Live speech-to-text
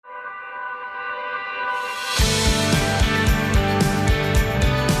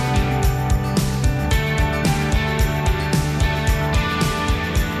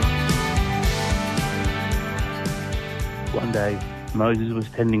Moses was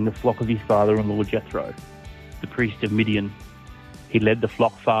tending the flock of his father-in-law Jethro, the priest of Midian. He led the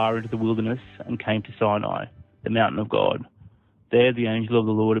flock far into the wilderness and came to Sinai, the mountain of God. There the angel of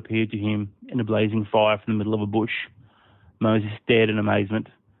the Lord appeared to him in a blazing fire from the middle of a bush. Moses stared in amazement.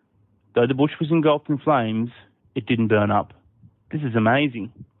 Though the bush was engulfed in flames, it didn't burn up. "This is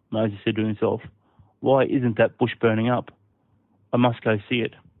amazing," Moses said to himself. "Why isn't that bush burning up? I must go see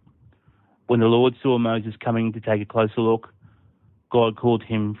it." When the Lord saw Moses coming to take a closer look, God called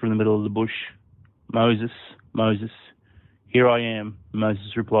him from the middle of the bush. "Moses, Moses." "Here I am,"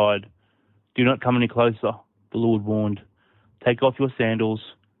 Moses replied. "Do not come any closer," the Lord warned. "Take off your sandals,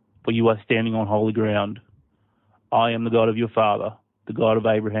 for you are standing on holy ground. I am the God of your father, the God of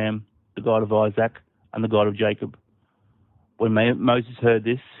Abraham, the God of Isaac, and the God of Jacob." When Moses heard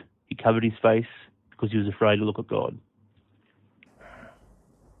this, he covered his face because he was afraid to look at God.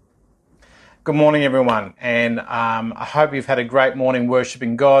 Good morning, everyone, and I hope you've had a great morning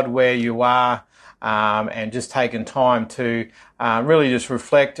worshiping God where you are, and just taken time to really just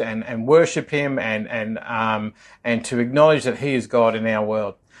reflect and worship Him and to acknowledge that He is God in our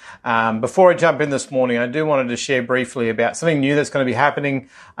world. Before I jump in this morning, I do wanted to share briefly about something new that's going to be happening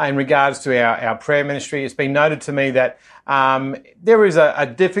in regards to our prayer ministry. It's been noted to me that there is a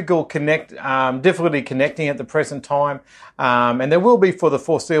difficulty connecting at the present time, and there will be for the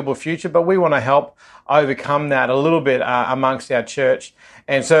foreseeable future, but we want to help overcome that a little bit amongst our church.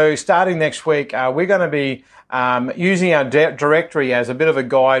 And so starting next week, we're going to be using our directory as a bit of a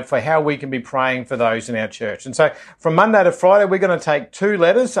guide for how we can be praying for those in our church. And so from Monday to Friday, we're going to take 2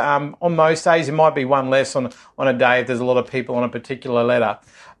 letters. On most days, it might be one less on a day if there's a lot of people on a particular letter.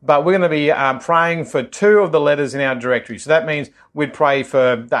 But we're going to be praying for 2 of the letters in our directory. So that means we'd pray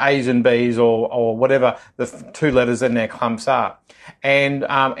for the A's and B's or whatever the 2 letters in their clumps are. And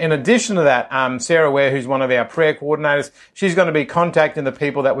in addition to that, Sarah Ware, who's one of our prayer coordinators, she's going to be contacting the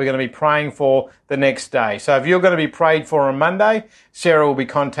people that we're going to be praying for the next day. So if you're going to be prayed for on Monday, Sarah will be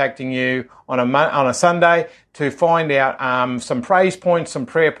contacting you on a Sunday to find out some praise points, some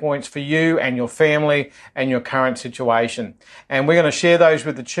prayer points for you and your family and your current situation. And we're going to share those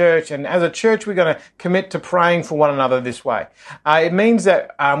with the church. And as a church, we're going to commit to praying for one another this way. It means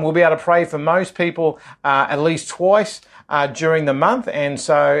that we'll be able to pray for most people at least twice during the month. And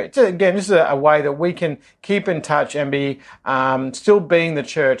so, again, this is a way that we can keep in touch and be still being the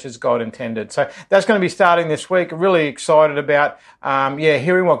church as God intended. So that's going to be starting this week. Really excited about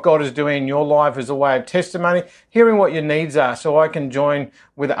hearing what God is doing in your life as a way of testimony, hearing what your needs are so I can join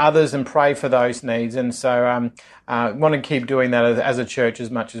with others and pray for those needs. And so want to keep doing that as a church as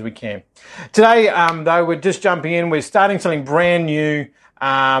much as we can. Today, though, we're just jumping in. We're starting something brand new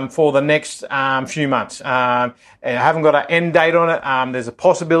for the next few months. I haven't got an end date on it. There's a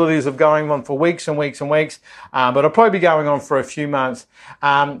possibilities of going on for weeks and weeks and weeks, but it'll probably be going on for a few months.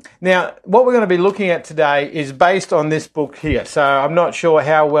 Now, what we're going to be looking at today is based on this book here. So I'm not sure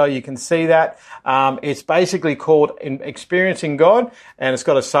how well you can see that. It's basically called Experiencing God, and it's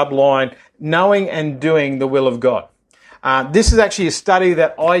got a subline, Knowing and Doing the Will of God. This is actually a study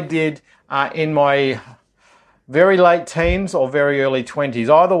that I did in my very late teens or very early 20s.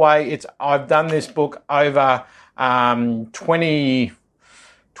 Either way, I've done this book over 20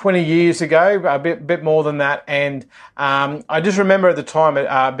 years ago, a bit more than that. And I just remember at the time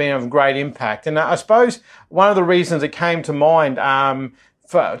it being of great impact. And I suppose one of the reasons it came to mind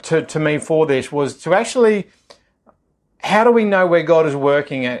to me for this was to actually, how do we know where God is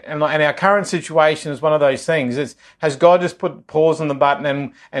working? And our current situation is one of those things. Has God just put pause on the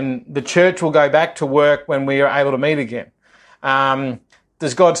button and the church will go back to work when we are able to meet again?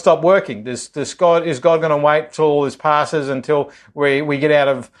 Does God stop working? Is God going to wait till all this passes until we get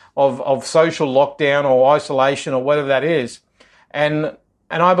out of social lockdown or isolation or whatever that is? And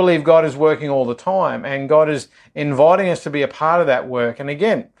I believe God is working all the time, and God is inviting us to be a part of that work. And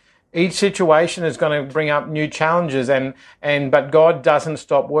again, each situation is going to bring up new challenges, but God doesn't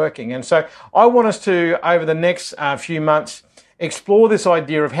stop working. And so I want us to, over the next few months, explore this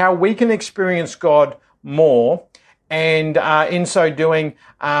idea of how we can experience God more, and in so doing,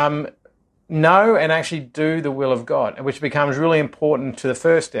 know and actually do the will of God, which becomes really important to the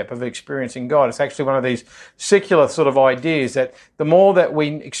first step of experiencing God. It's actually one of these secular sort of ideas that the more that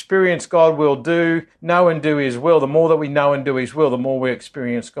we experience God will know and do His will, the more that we know and do His will, the more we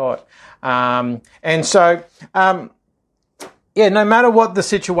experience God. No matter what the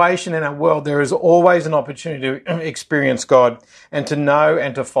situation in our world, there is always an opportunity to experience God and to know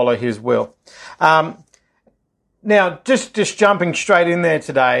and to follow His will. Now, just jumping straight in there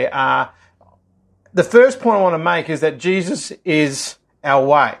today, the first point I want to make is that Jesus is our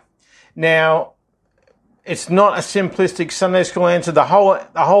way. Now, It's not a simplistic Sunday school answer. The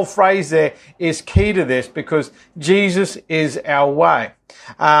whole phrase there is key to this, because Jesus is our way.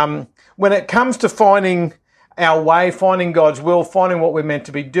 When it comes to finding our way, finding God's will, finding what we're meant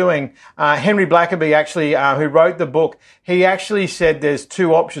to be doing, Henry Blackaby actually, who wrote the book, he actually said there's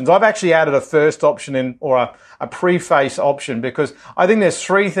two options. I've actually added a first option in, or a preface option, because I think there's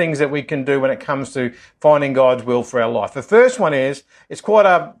three things that we can do when it comes to finding God's will for our life. The first one is,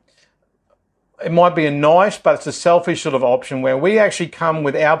 it might be a nice, but it's a selfish sort of option where we actually come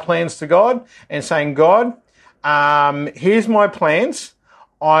with our plans to God and saying, God, here's my plans.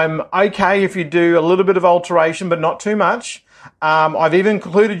 I'm okay if you do a little bit of alteration, but not too much. I've even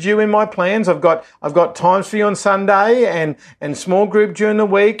included you in my plans. I've got times for you on Sunday and small group during the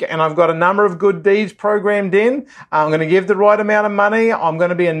week, and I've got a number of good deeds programmed in. I'm going to give the right amount of money. I'm going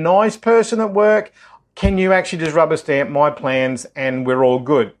to be a nice person at work. Can you actually just rubber stamp my plans and we're all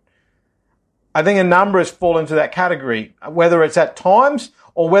good? I think a number has fallen into that category, whether it's at times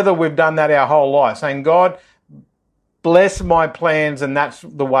or whether we've done that our whole life, saying, God, bless my plans and that's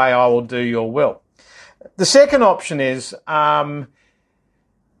the way I will do your will. The second option is the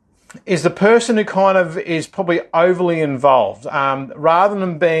person who kind of is probably overly involved. Rather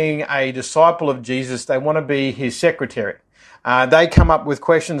than being a disciple of Jesus, they want to be his secretary. They come up with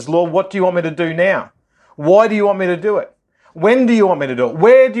questions, Lord, what do you want me to do now? Why do you want me to do it? When do you want me to do it?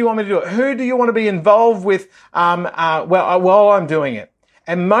 Where do you want me to do it? Who do you want to be involved with while I'm doing it?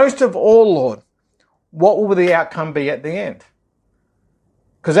 And most of all, Lord, what will the outcome be at the end?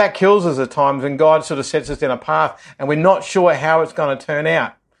 Because that kills us at times when God sort of sets us down a path and we're not sure how it's going to turn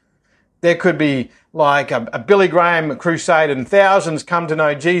out. There could be like a Billy Graham crusade and thousands come to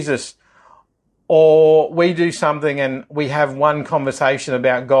know Jesus, or we do something and we have one conversation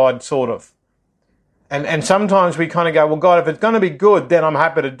about God, sort of. And sometimes we kind of go, well, God, if it's going to be good, then I'm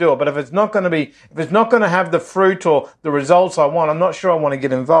happy to do it. But if it's not going to have the fruit or the results I want, I'm not sure I want to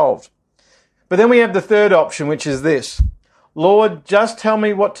get involved. But then we have the third option, which is this. Lord, just tell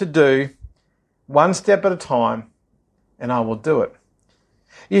me what to do, one step at a time, and I will do it.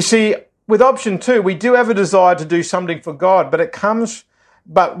 You see, with option 2, we do have a desire to do something for God,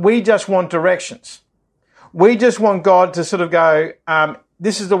 but we just want directions. We just want God to sort of go,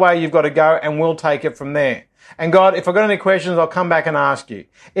 this is the way you've got to go, and we'll take it from there. And God, if I've got any questions, I'll come back and ask you.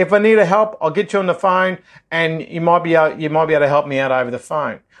 If I need help, I'll get you on the phone, and you might be able to help me out over the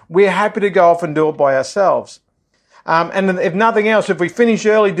phone. We're happy to go off and do it by ourselves. And if nothing else, if we finish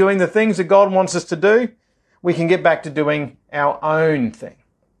early doing the things that God wants us to do, we can get back to doing our own thing.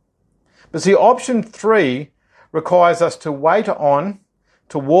 But see, option 3 requires us to wait on,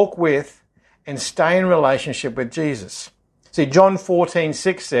 to walk with, and stay in relationship with Jesus. See, John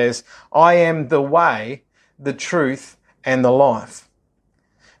 14:6 says, I am the way, the truth, and the life.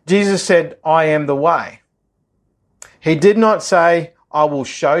 Jesus said, I am the way. He did not say, I will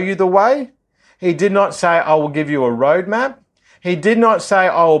show you the way. He did not say, I will give you a roadmap. He did not say,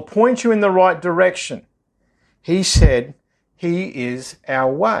 I will point you in the right direction. He said, he is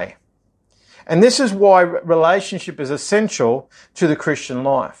our way. And this is why relationship is essential to the Christian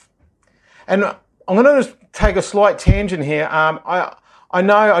life. And I'm going to just take a slight tangent here. I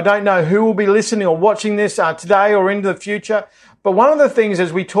don't know who will be listening or watching this today or into the future, but one of the things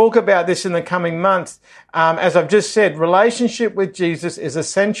as we talk about this in the coming months, as I've just said, relationship with Jesus is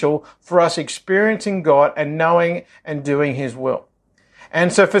essential for us experiencing God and knowing and doing his will.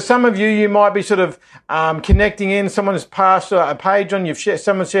 And so for some of you, you might be sort of connecting in. Someone has passed a page on.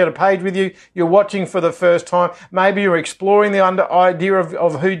 Someone shared a page with you. You're watching for the first time. Maybe you're exploring the idea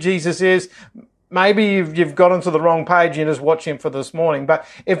of who Jesus is. Maybe you've got onto the wrong page and you're just watching for this morning. But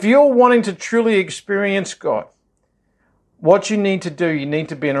if you're wanting to truly experience God, what you need to do, you need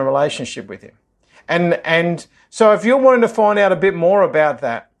to be in a relationship with him. And so if you're wanting to find out a bit more about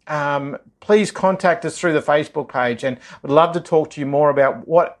that, please contact us through the Facebook page, and I'd love to talk to you more about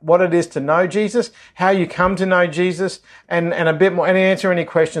what it is to know Jesus, how you come to know Jesus, and a bit more, and answer any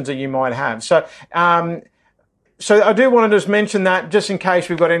questions that you might have. So I do want to just mention that just in case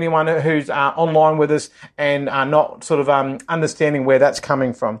we've got anyone who's online with us and not sort of understanding where that's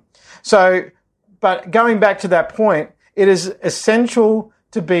coming from. So, but going back to that point, it is essential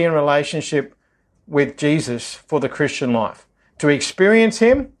to be in relationship with Jesus for the Christian life, to experience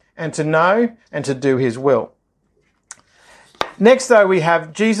him and to know and to do his will. Next, though, we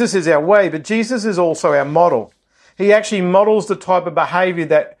have Jesus is our way, but Jesus is also our model. He actually models the type of behavior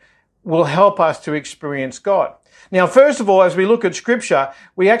that will help us to experience God. Now, first of all, as we look at Scripture,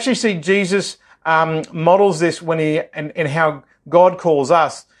 we actually see Jesus models this when and how God calls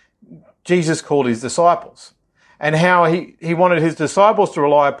us. Jesus called his disciples, and how he wanted his disciples to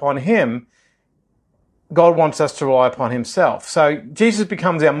rely upon him God wants us to rely upon himself. So Jesus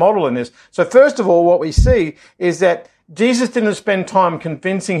becomes our model in this. So first of all, what we see is that Jesus didn't spend time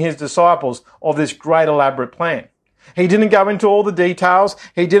convincing his disciples of this great elaborate plan. He didn't go into all the details.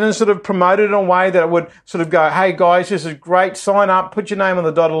 He didn't sort of promote it in a way that it would sort of go, hey guys, this is great, sign up, put your name on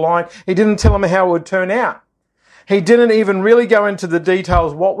the dotted line. He didn't tell them how it would turn out. He didn't even really go into the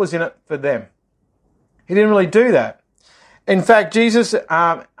details, what was in it for them. He didn't really do that. In fact, Jesus,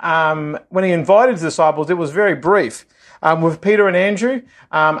 when he invited his disciples, it was very brief. With Peter and Andrew,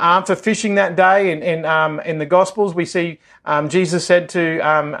 after fishing that day in the Gospels, we see Jesus said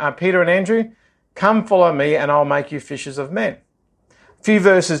to Peter and Andrew, come follow me and I'll make you fishers of men. A few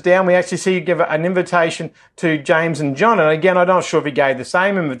verses down, we actually see you give an invitation to James and John. And again, I'm not sure if he gave the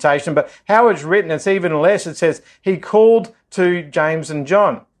same invitation, but how it's written, it's even less. It says he called to James and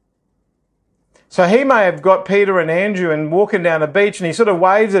John. So he may have got Peter and Andrew and walking down the beach and he sort of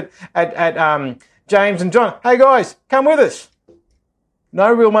waves at James and John. Hey guys, come with us.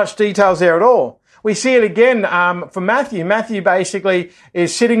 No real much details there at all. We see it again for Matthew. Matthew basically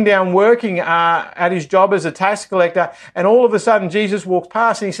is sitting down working at his job as a tax collector, and all of a sudden Jesus walks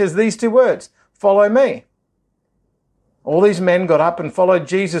past and he says these two words, follow me. All these men got up and followed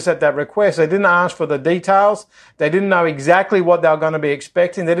Jesus at that request. They didn't ask for the details. They didn't know exactly what they were going to be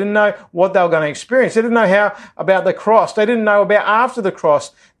expecting. They didn't know what they were going to experience. They didn't know how about the cross. They didn't know about after the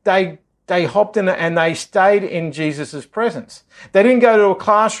cross. They hopped in and they stayed in Jesus' presence. They didn't go to a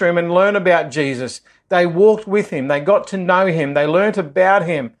classroom and learn about Jesus. They walked with him. They got to know him. They learned about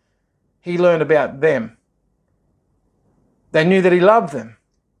him. He learned about them. They knew that he loved them.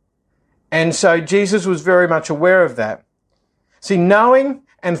 And so Jesus was very much aware of that. See, knowing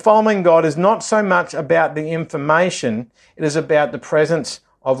and following God is not so much about the information. It is about the presence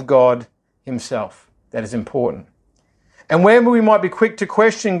of God himself. That is important. And where we might be quick to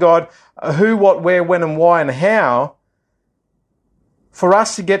question God, who, what, where, when, and why, and how, for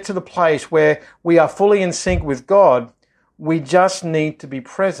us to get to the place where we are fully in sync with God, we just need to be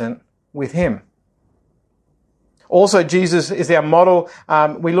present with him. Also, Jesus is our model.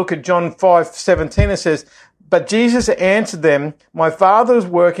 We look at John 5:17. It says, but Jesus answered them, my Father is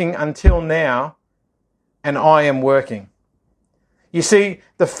working until now, and I am working. You see,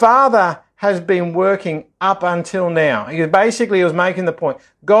 the Father has been working up until now. He was making the point.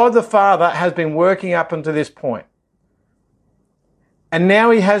 God the Father has been working up until this point. And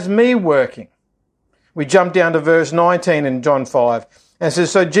now he has me working. We jump down to verse 19 in John 5. And it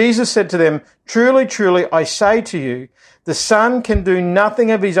says, so Jesus said to them, truly, truly, I say to you, the Son can do nothing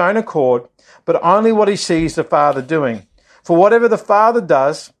of his own accord, but only what he sees the Father doing. For whatever the Father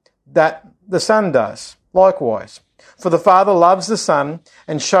does, that the Son does likewise. For the Father loves the Son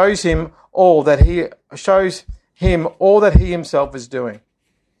and shows him all that he himself is doing.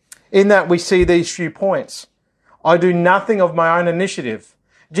 In that we see these few points. I do nothing of my own initiative.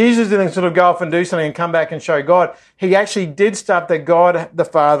 Jesus didn't sort of go off and do something and come back and show God. He actually did stuff that God the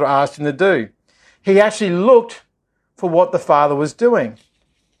Father asked him to do. He actually looked for what the Father was doing.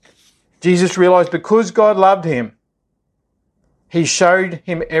 Jesus realized because God loved him, he showed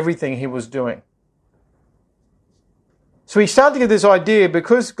him everything he was doing. So we start to get this idea,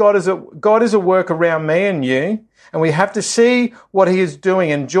 because God is a work around me and you, and we have to see what he is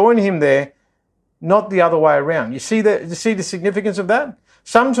doing and join him there, not the other way around. You see the significance of that?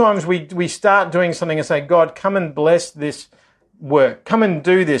 Sometimes we start doing something and say, God, come and bless this work. Come and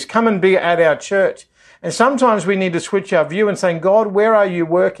do this. Come and be at our church. And sometimes we need to switch our view and say, God, where are you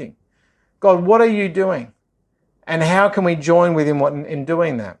working? God, what are you doing? And how can we join with him in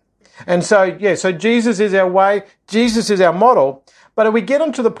doing that? And so Jesus is our way. Jesus is our model. But if we get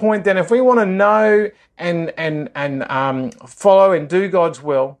onto the point then, if we want to know and follow and do God's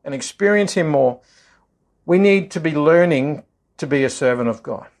will and experience him more, we need to be learning to be a servant of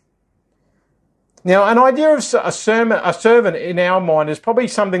God. Now, an idea of a servant in our mind is probably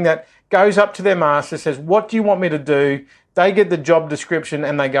something that goes up to their master, says, what do you want me to do? They get the job description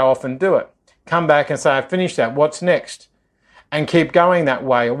and they go off and do it. Come back and say, I finished that. What's next? And keep going that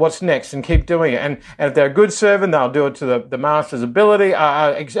way. Or what's next? And keep doing it. And if they're a good servant, they'll do it to the master's ability,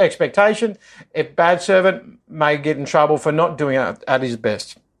 expectation. If bad servant, may get in trouble for not doing it at his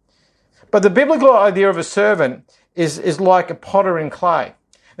best. But the biblical idea of a servant is like a potter in clay.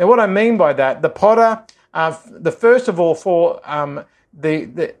 Now, what I mean by that, the potter, first of all, for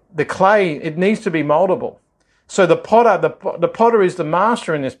the clay, it needs to be moldable. So the potter is the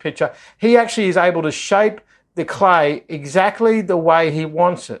master in this picture. He actually is able to shape the clay exactly the way he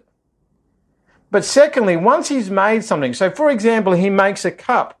wants it. But secondly, once he's made something, so for example, he makes a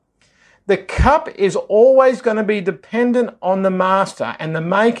cup. The cup is always going to be dependent on the master and the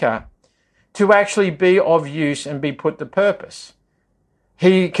maker to actually be of use and be put to purpose.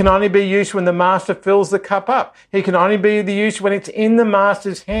 He can only be used when the master fills the cup up. He can only be the use when it's in the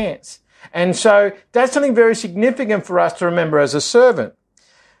master's hands. And so that's something very significant for us to remember as a servant.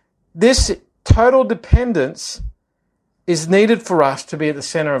 This total dependence is needed for us to be at the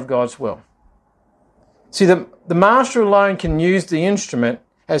center of God's will. See, the master alone can use the instrument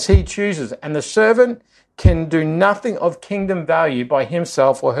as he chooses, and the servant can do nothing of kingdom value by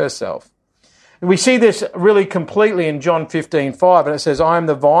himself or herself. And we see this really completely in John 15:5, and it says, I am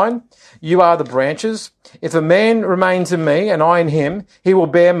the vine, you are the branches. If a man remains in me and I in him, he will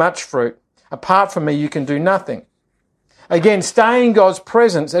bear much fruit. Apart from me, you can do nothing. Again, staying in God's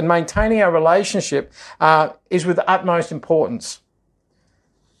presence and maintaining our relationship is with utmost importance.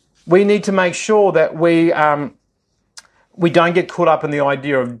 We need to make sure that we don't get caught up in the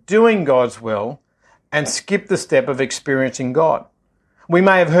idea of doing God's will and skip the step of experiencing God. We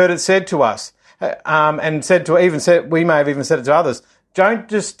may have heard it said to us, we may have even said it to others, don't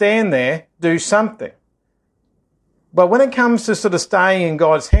just stand there, do something. But when it comes to sort of staying in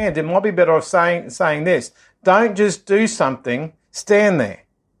God's hand, it might be better off saying this, don't just do something, stand there.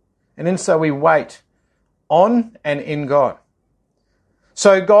 And then so we wait on and in God.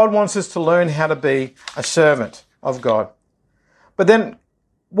 So God wants us to learn how to be a servant of God. But then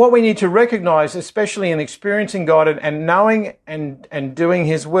what we need to recognize, especially in experiencing God and knowing and doing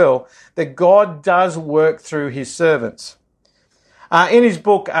his will, that God does work through his servants. In his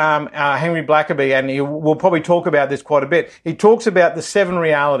book, Henry Blackaby, and we'll probably talk about this quite a bit, he talks about the 7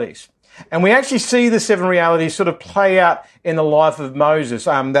 realities. And we actually see the 7 realities sort of play out in the life of Moses.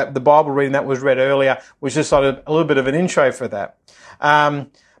 That the Bible reading that was read earlier was just sort of a little bit of an intro for that.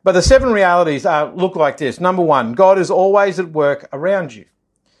 But the 7 realities look like this. Number 1, God is always at work around you.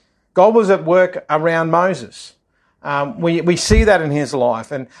 God was at work around Moses. We see that in his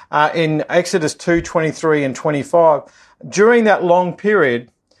life. And in Exodus 2:23 and 25, during that long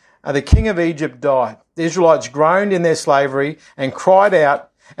period, the king of Egypt died. The Israelites groaned in their slavery and cried out,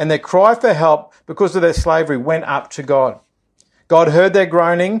 and their cry for help because of their slavery went up to God. God heard their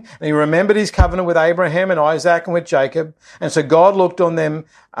groaning, and he remembered his covenant with Abraham and Isaac and with Jacob. And so God looked on the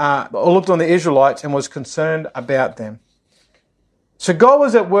Israelites and was concerned about them. So God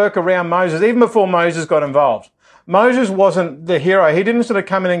was at work around Moses, even before Moses got involved. Moses wasn't the hero. He didn't sort of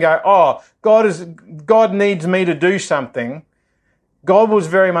come in and go, oh, God needs me to do something. God was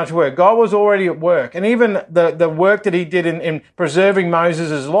very much at work. God was already at work. And even the work that he did in preserving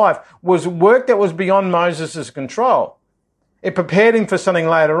Moses' life was work that was beyond Moses' control. It prepared him for something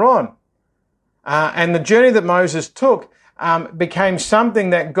later on. And the journey that Moses took became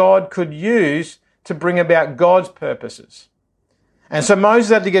something that God could use to bring about God's purposes. And so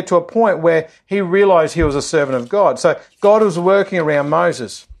Moses had to get to a point where he realized he was a servant of God. So God was working around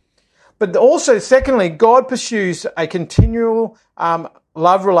Moses. But also, secondly, God pursues a continual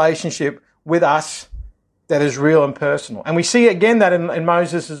love relationship with us that is real and personal. And we see again that in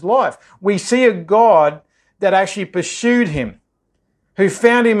Moses' life. We see a God that actually pursued him, who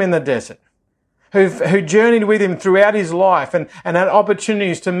found him in the desert, who journeyed with him throughout his life and had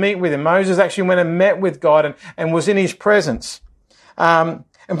opportunities to meet with him. Moses actually went and met with God and was in his presence.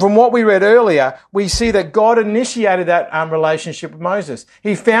 And from what we read earlier, we see that God initiated that relationship with Moses.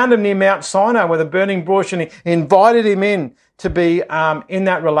 He found him near Mount Sinai with a burning bush, and he invited him in to be in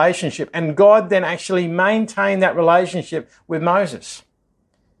that relationship. And God then actually maintained that relationship with Moses.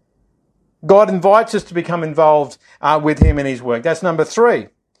 God invites us to become involved with him in his work. That's number 3.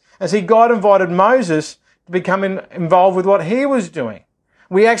 And see, God invited Moses to become involved with what he was doing.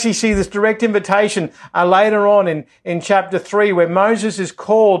 We actually see this direct invitation later on in chapter 3, where Moses is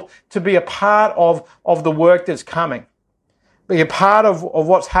called to be a part of the work that's coming, be a part of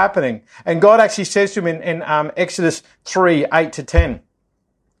what's happening. And God actually says to him in Exodus 3, 8 to 10,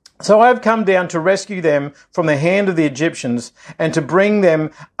 so I have come down to rescue them from the hand of the Egyptians and to bring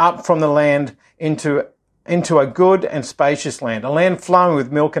them up from the land into a good and spacious land, a land flowing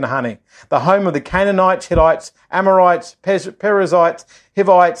with milk and honey, the home of the Canaanites, Hittites, Amorites, Perizzites,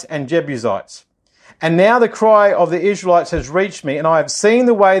 Hivites, and Jebusites. And now the cry of the Israelites has reached me, and I have seen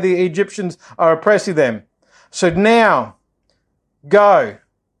the way the Egyptians are oppressing them. So now, go,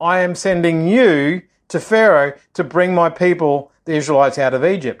 I am sending you to Pharaoh to bring my people, the Israelites, out of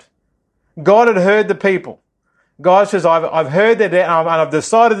Egypt. God had heard the people. God says, I've heard that, and I've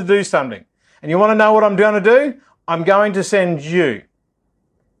decided to do something. And you want to know what I'm going to do? I'm going to send you.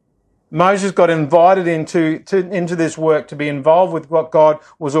 Moses got invited into this work to be involved with what God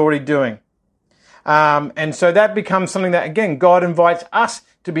was already doing. And so that becomes something that, again, God invites us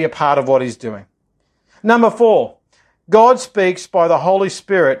to be a part of what he's doing. Number 4, God speaks by the Holy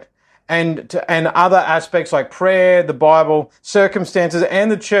Spirit and other aspects like prayer, the Bible, circumstances, and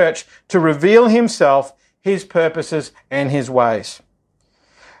the church to reveal himself, his purposes, and his ways.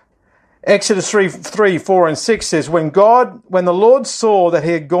 Exodus 3, 4, and 6 says, when the Lord saw that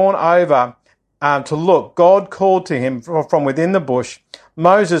he had gone over to look, God called to him from within the bush,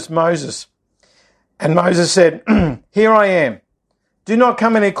 Moses, Moses. And Moses said, here I am. Do not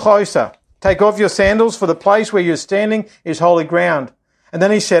come any closer. Take off your sandals, for the place where you're standing is holy ground. And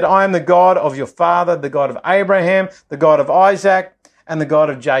then he said, I am the God of your father, the God of Abraham, the God of Isaac, and the God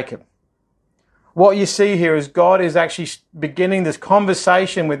of Jacob. What you see here is God is actually beginning this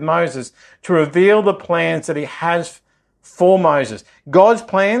conversation with Moses to reveal the plans that he has for Moses. God's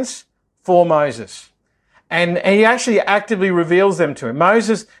plans for Moses. And he actually actively reveals them to him.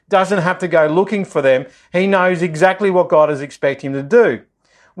 Moses doesn't have to go looking for them. He knows exactly what God is expecting him to do.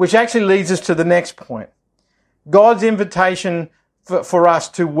 Which actually leads us to the next point. God's invitation for us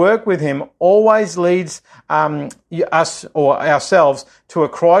to work with him always leads us or ourselves to a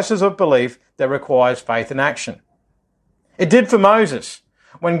crisis of belief that requires faith and action. It did for Moses.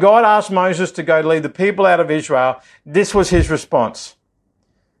 When God asked Moses to go lead the people out of Israel, this was his response.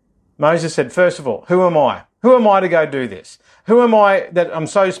 Moses said, first of all, who am I? Who am I to go do this? Who am I that I'm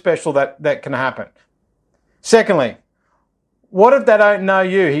so special that can happen? Secondly, what if they don't know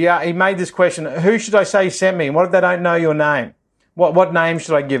you? He made this question, who should I say sent me? What if they don't know your name? What name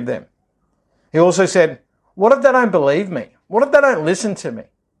should I give them? He also said, what if they don't believe me? What if they don't listen to me?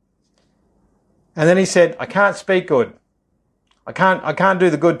 And then he said, I can't speak good. I can't do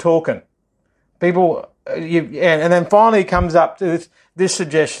the good talking. And then finally he comes up to this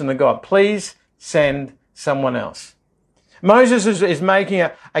suggestion to God, please send someone else. Moses is making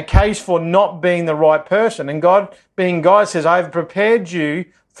a case for not being the right person. And God, being God, says, I have prepared you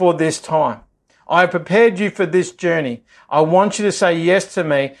for this time. I have prepared you for this journey. I want you to say yes to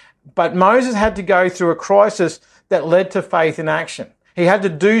me. But Moses had to go through a crisis that led to faith in action. He had to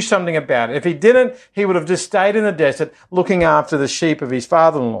do something about it. If he didn't, he would have just stayed in the desert looking after the sheep of his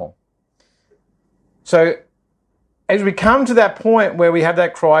father-in-law. So as we come to that point where we have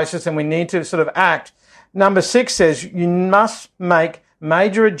that crisis and we need to sort of act, number 6 says you must make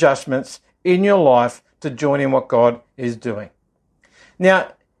major adjustments in your life to join in what God is doing.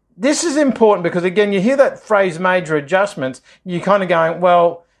 Now, this is important because, again, you hear that phrase major adjustments, you're kind of going,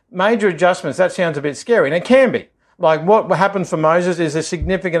 well, major adjustments, that sounds a bit scary. And it can be. Like what happened for Moses is a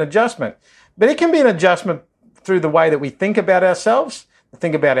significant adjustment. But it can be an adjustment through the way that we think about ourselves,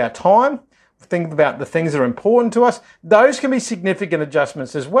 think about our time, think about the things that are important to us. Those can be significant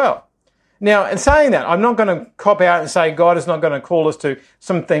adjustments as well. Now, in saying that, I'm not going to cop out and say God is not going to call us to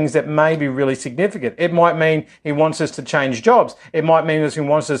some things that may be really significant. It might mean he wants us to change jobs. It might mean that he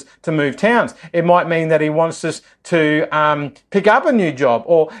wants us to move towns. It might mean that he wants us to pick up a new job,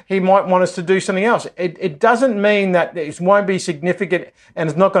 or he might want us to do something else. It doesn't mean that it won't be significant and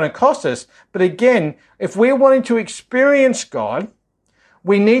it's not going to cost us. But again, if we're wanting to experience God,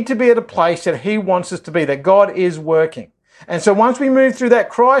 we need to be at a place that he wants us to be, that God is working. And so once we move through that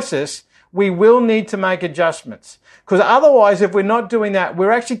crisis, we will need to make adjustments. Because otherwise, if we're not doing that,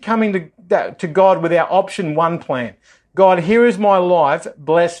 we're actually coming to God with our option 1 plan. God, here is my life,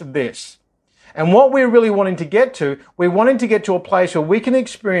 bless this. And what we're really wanting to get to, we're wanting to get to a place where we can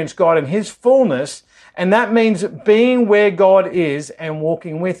experience God in his fullness, and that means being where God is and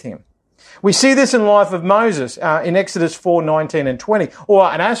walking with him. We see this in the life of Moses in Exodus 4, 19 and 20,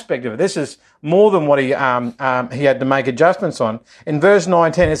 or an aspect of it. This is more than what he had to make adjustments on. In verse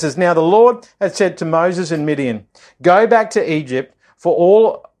 19, it says, Now the Lord had said to Moses in Midian, Go back to Egypt, for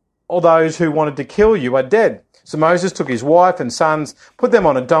all those who wanted to kill you are dead. So Moses took his wife and sons, put them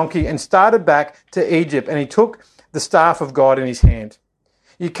on a donkey, and started back to Egypt, and he took the staff of God in his hand.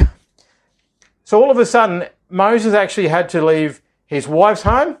 So all of a sudden, Moses actually had to leave his wife's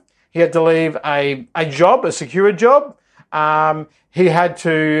home. He had to leave a job, a secure job.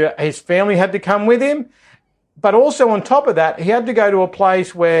 His family had to come with him. But also on top of that, he had to go to a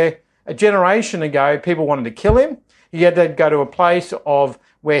place where a generation ago people wanted to kill him. He had to go to a place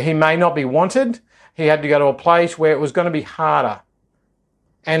where he may not be wanted. He had to go to a place where it was going to be harder.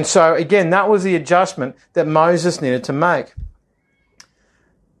 And so again, that was the adjustment that Moses needed to make.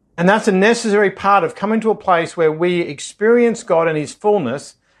 And that's a necessary part of coming to a place where we experience God in his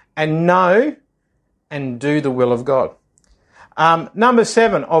fullness and know and do the will of God. Number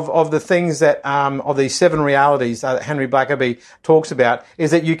 7 of the things that, of these 7 realities that Henry Blackaby talks about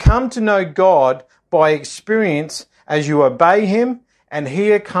is that you come to know God by experience as you obey him and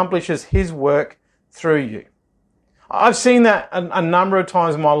he accomplishes his work through you. I've seen that a number of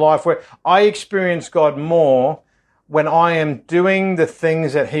times in my life where I experience God more when I am doing the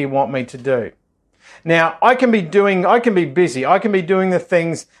things that He wants me to do. Now, I can be busy. I can be doing the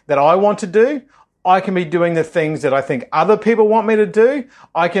things that I want to do. I can be doing the things that I think other people want me to do.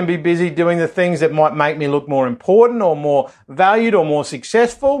 I can be busy doing the things that might make me look more important or more valued or more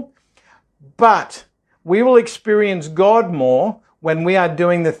successful. But we will experience God more when we are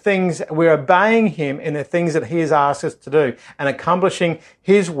doing the things, we're obeying Him in the things that He has asked us to do and accomplishing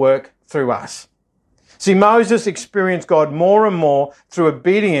His work through us. See, Moses experienced God more and more through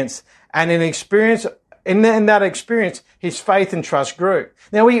obedience, and in that experience, his faith and trust grew.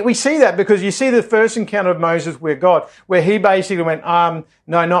 Now, we see that because you see the first encounter of Moses with God, where he basically went, no,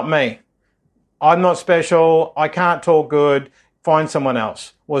 not me. I'm not special. I can't talk good. Find someone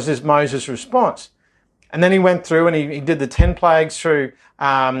else, was this Moses' response. And then he went through and he did the 10 plagues through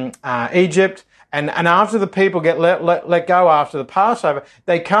Egypt. And after the people get let go after the Passover,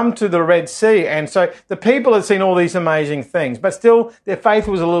 they come to the Red Sea. And so the people had seen all these amazing things, but still their faith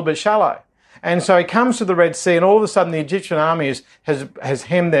was a little bit shallow. And so he comes to the Red Sea, and all of a sudden the Egyptian army has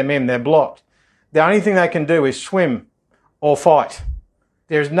hemmed them in. They're blocked. The only thing they can do is swim or fight.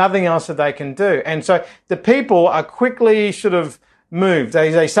 There's nothing else that they can do. And so the people are quickly sort of moved.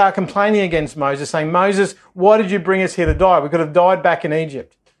 They start complaining against Moses, saying, Moses, why did you bring us here to die? We could have died back in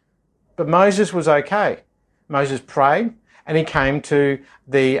Egypt. But Moses was okay. Moses prayed, and he came to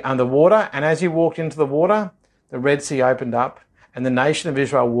the water. And as he walked into the water, the Red Sea opened up, and the nation of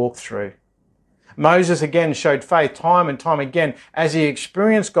Israel walked through. Moses again showed faith time and time again. As he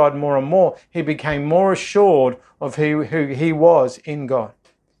experienced God more and more, he became more assured of who he was in God.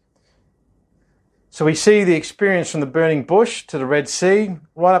 So we see the experience from the burning bush to the Red Sea,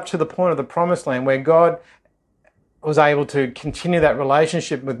 right up to the point of the Promised Land, where God was able to continue that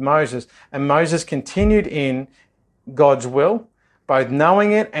relationship with Moses, and Moses continued in God's will, both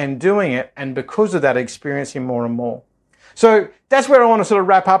knowing it and doing it, and because of that, experiencing more and more. So that's where I want to sort of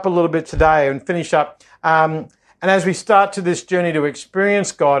wrap up a little bit today and finish up. And as we start to this journey to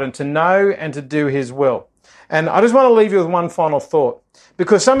experience God and to know and to do His will. And I just want to leave you with one final thought,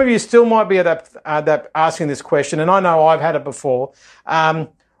 because some of you still might be asking this question, and I know I've had it before.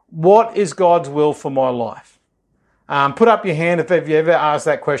 What is God's will for my life? Put up your hand if you've ever asked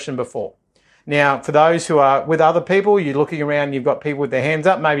that question before. Now, for those who are with other people, you're looking around, you've got people with their hands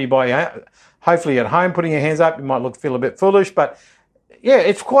up, maybe hopefully at home putting your hands up, you might feel a bit foolish, but yeah,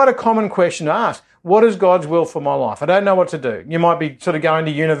 it's quite a common question to ask. What is God's will for my life? I don't know what to do. You might be sort of going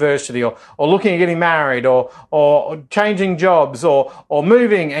to university or looking at getting married or changing jobs or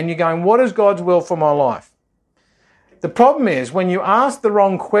moving, and you're going, what is God's will for my life? The problem is when you ask the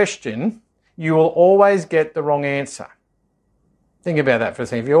wrong question, you will always get the wrong answer. Think about that for a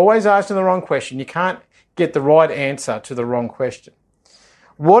second. If you're always asking the wrong question, you can't get the right answer to the wrong question.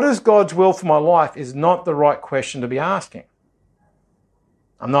 What is God's will for my life is not the right question to be asking.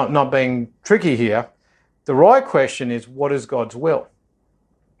 I'm not being tricky here. The right question is, what is God's will?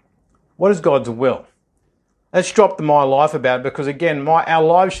 What is God's will? Let's drop the my life about it, because again, our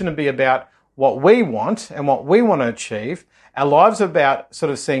lives shouldn't be about what we want and what we want to achieve. Our lives are about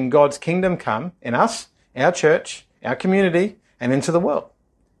sort of seeing God's kingdom come in us, our church, our community, and into the world.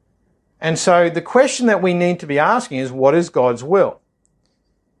 And so the question that we need to be asking is, what is God's will?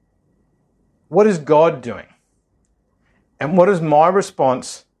 What is God doing? And what is my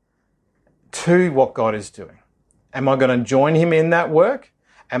response to what God is doing? Am I going to join Him in that work?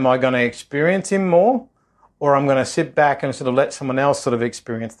 Am I going to experience Him more? Or I'm going to sit back and sort of let someone else sort of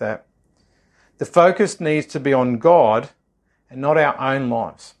experience that? The focus needs to be on God and not our own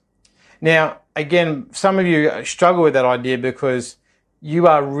lives. Now, again, some of you struggle with that idea because you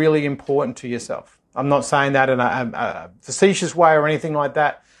are really important to yourself. I'm not saying that in a facetious way or anything like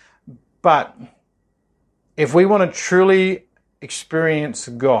that. But if we want to truly experience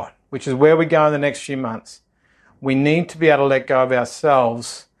God, which is where we go in the next few months, we need to be able to let go of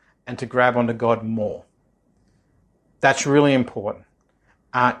ourselves and to grab onto God more. That's really important.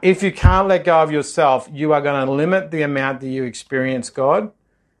 If you can't let go of yourself, you are going to limit the amount that you experience God.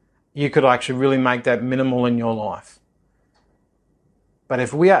 You could actually really make that minimal in your life. But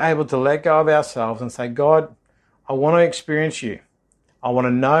if we are able to let go of ourselves and say, God, I want to experience you. I want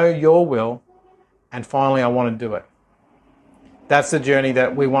to know your will, and finally I want to do it. That's the journey that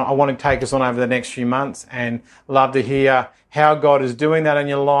I want to take us on over the next few months, and love to hear how God is doing that in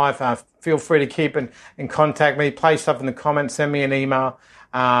your life. Feel free to keep in contact me. Place stuff in the comments, send me an email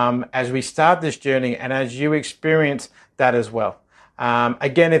as we start this journey and as you experience that as well.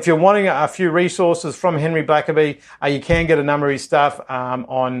 Again, if you're wanting a few resources from Henry Blackaby, you can get a number of his stuff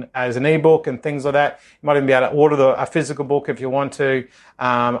on as an ebook and things like that. You might even be able to order a physical book if you want to.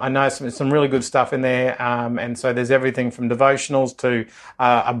 I know some really good stuff in there, and so there's everything from devotionals to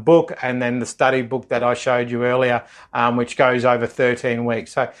a book, and then the study book that I showed you earlier, which goes over 13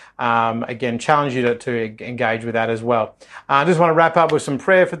 weeks. So again, challenge you to engage with that as well. I just want to wrap up with some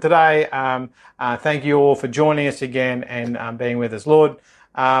prayer for today. Thank you all for joining us again and being with us. Lord,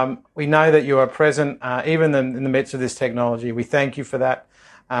 we know that you are present even in the midst of this technology. We thank you for that.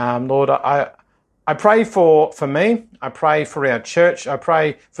 Lord, I pray for me. I pray for our church. I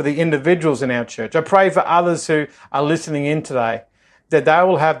pray for the individuals in our church. I pray for others who are listening in today, that they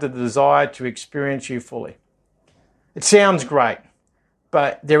will have the desire to experience you fully. It sounds great,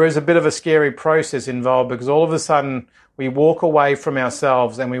 but there is a bit of a scary process involved, because all of a sudden we walk away from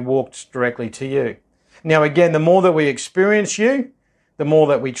ourselves and we walk directly to you. Now, again, the more that we experience you, the more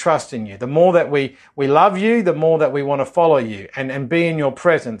that we trust in you, the more that we love you, the more that we want to follow you and be in your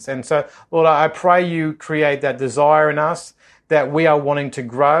presence. And so, Lord, I pray you create that desire in us, that we are wanting to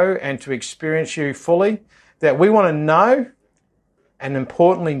grow and to experience you fully, that we want to know and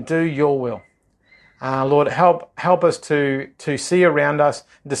importantly do your will. Lord, help us to see around us,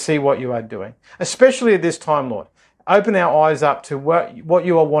 to see what you are doing, especially at this time, Lord. Open our eyes up to what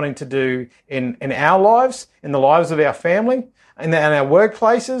you are wanting to do in our lives, in the lives of our family, in our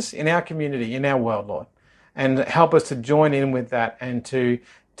workplaces, in our community, in our world, Lord. And help us to join in with that and to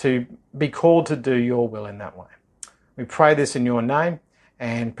be called to do your will in that way. We pray this in your name,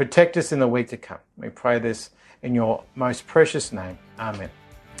 and protect us in the week to come. We pray this in your most precious name. Amen.